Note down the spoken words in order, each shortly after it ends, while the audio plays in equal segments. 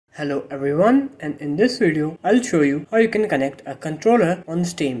Hello everyone, and in this video I'll show you how you can connect a controller on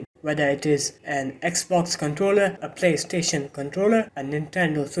Steam. Whether it is an Xbox controller, a PlayStation controller, a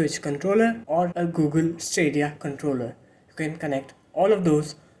Nintendo Switch controller, or a Google Stadia controller. You can connect all of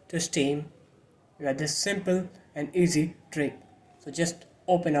those to Steam with this simple and easy trick. So just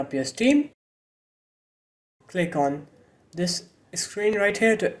open up your Steam, click on this screen right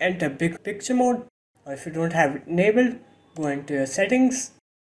here to enter big picture mode, or if you don't have it enabled, go into your settings.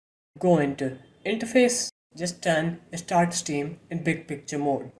 Go into interface, just turn start Steam in big picture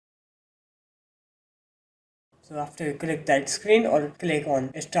mode. So after you click that screen or click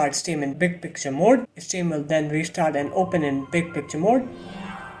on start Steam in big picture mode, Steam will then restart and open in big picture mode.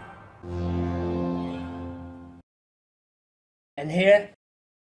 And here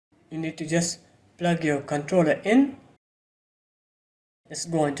you need to just plug your controller in.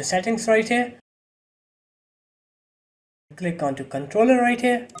 Just go into settings right here. Click onto controller right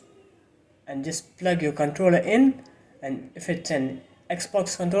here. And just plug your controller in, and if it's an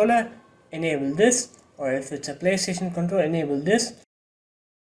Xbox controller, enable this, or if it's a PlayStation controller, enable this,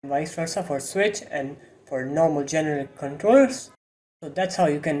 and vice versa for Switch and for normal generic controllers. So that's how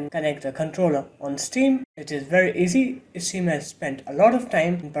you can connect a controller on Steam. It is very easy. Steam has spent a lot of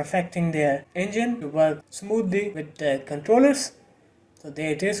time in perfecting their engine to work smoothly with the controllers. So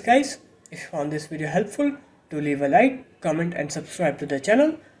there it is, guys. If you found this video helpful, do leave a like, comment and subscribe to the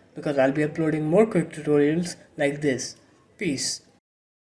channel, because I'll be uploading more quick tutorials like this. Peace.